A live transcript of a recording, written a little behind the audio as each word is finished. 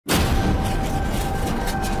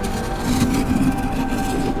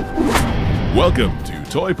Welcome to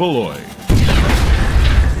toy-polloi.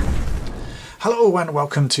 Hello and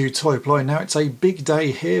welcome to toy-polloi. Now it's a big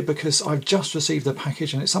day here because I've just received a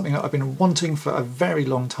package and it's something that I've been wanting for a very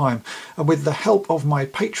long time. And with the help of my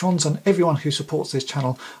patrons and everyone who supports this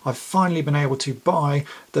channel, I've finally been able to buy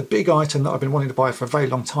the big item that I've been wanting to buy for a very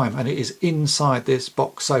long time, and it is inside this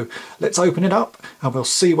box. So let's open it up and we'll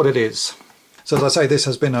see what it is. So as I say, this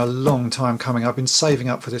has been a long time coming. I've been saving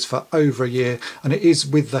up for this for over a year, and it is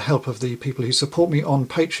with the help of the people who support me on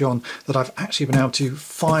Patreon that I've actually been able to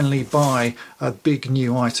finally buy a big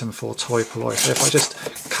new item for toy-polloi. So if I just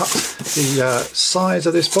cut the sides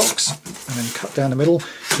of this box and then cut down the middle,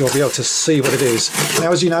 you'll be able to see what it is.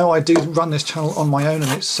 Now, as you know, I do run this channel on my own,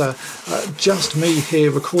 and it's just me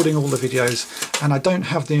here recording all the videos, and I don't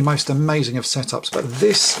have the most amazing of setups, but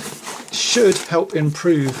this should help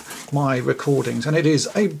improve my recordings. And it is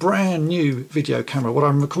a brand new video camera. What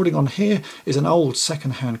I'm recording on here is an old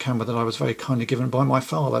second-hand camera that I was very kindly given by my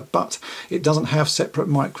father, but it doesn't have separate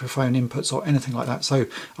microphone inputs or anything like that. So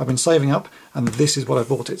I've been saving up, and this is what I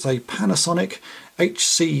bought. It's a Panasonic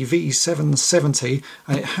HCV770,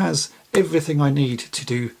 and it has everything I need to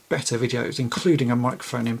do better videos, including a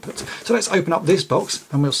microphone input. So let's open up this box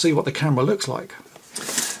and we'll see what the camera looks like.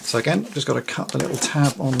 So again, just got to cut the little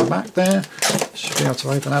tab on the back there. Should be able to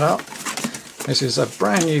open that up. This is a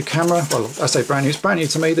brand new camera. Well, I say brand new, it's brand new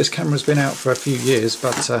to me. This camera's been out for a few years,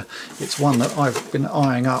 but it's one that I've been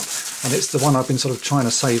eyeing up, and it's the one I've been sort of trying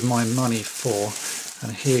to save my money for.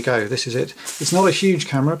 And here you go, this is it. It's not a huge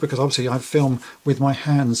camera because obviously I film with my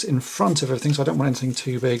hands in front of everything, so I don't want anything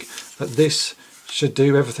too big, but this should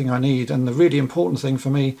do everything I need. And the really important thing for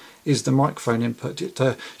me is the microphone input. It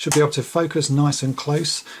should be able to focus nice and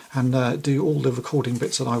close and do all the recording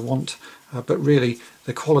bits that I want. But really,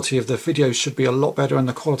 the quality of the video should be a lot better, and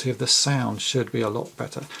the quality of the sound should be a lot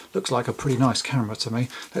better. Looks like a pretty nice camera to me.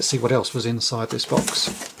 Let's see what else was inside this box.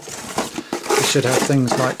 It should have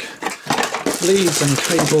things like leads and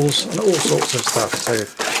cables and all sorts of stuff. So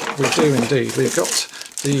we do indeed. We've got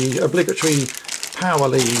the obligatory power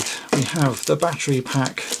lead, we have the battery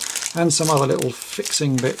pack and some other little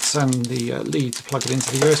fixing bits, and the lead to plug it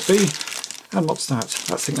into the USB. And what's that?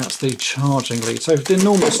 I think that's the charging lead. So the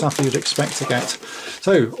normal stuff you'd expect to get.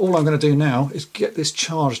 So all I'm going to do now is get this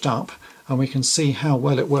charged up, and we can see how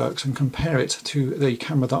well it works and compare it to the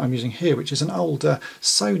camera that I'm using here, which is an old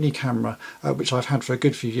Sony camera, which I've had for a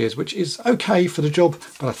good few years, which is okay for the job,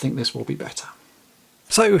 but I think this will be better.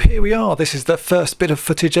 So here we are. This is the first bit of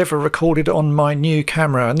footage ever recorded on my new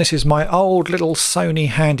camera, and this is my old little Sony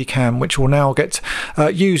Handycam, which will now get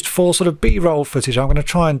used for sort of B-roll footage. I'm going to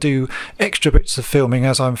try and do extra bits of filming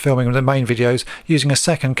as I'm filming the main videos, using a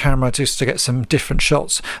second camera just to get some different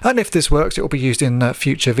shots, and if this works it will be used in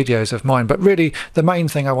future videos of mine. But really the main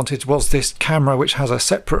thing I wanted was this camera, which has a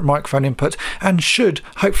separate microphone input and should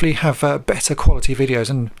hopefully have better quality videos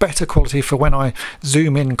and better quality for when I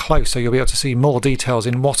zoom in close, so you'll be able to see more details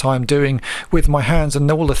in what I'm doing with my hands and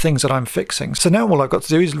all the things that I'm fixing. So now all I've got to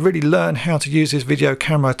do is really learn how to use this video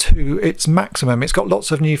camera to its maximum. It's got lots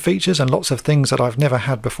of new features and lots of things that I've never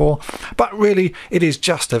had before, but really it is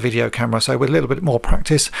just a video camera, so with a little bit more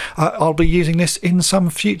practice I'll be using this in some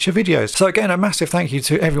future videos. So again, a massive thank you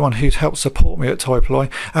to everyone who's helped support me at toy-polloi,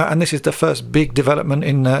 and this is the first big development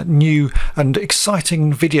in new and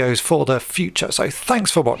exciting videos for the future. So thanks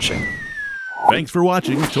for watching. Thanks for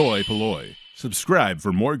watching toy-polloi. Subscribe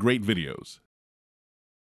for more great videos.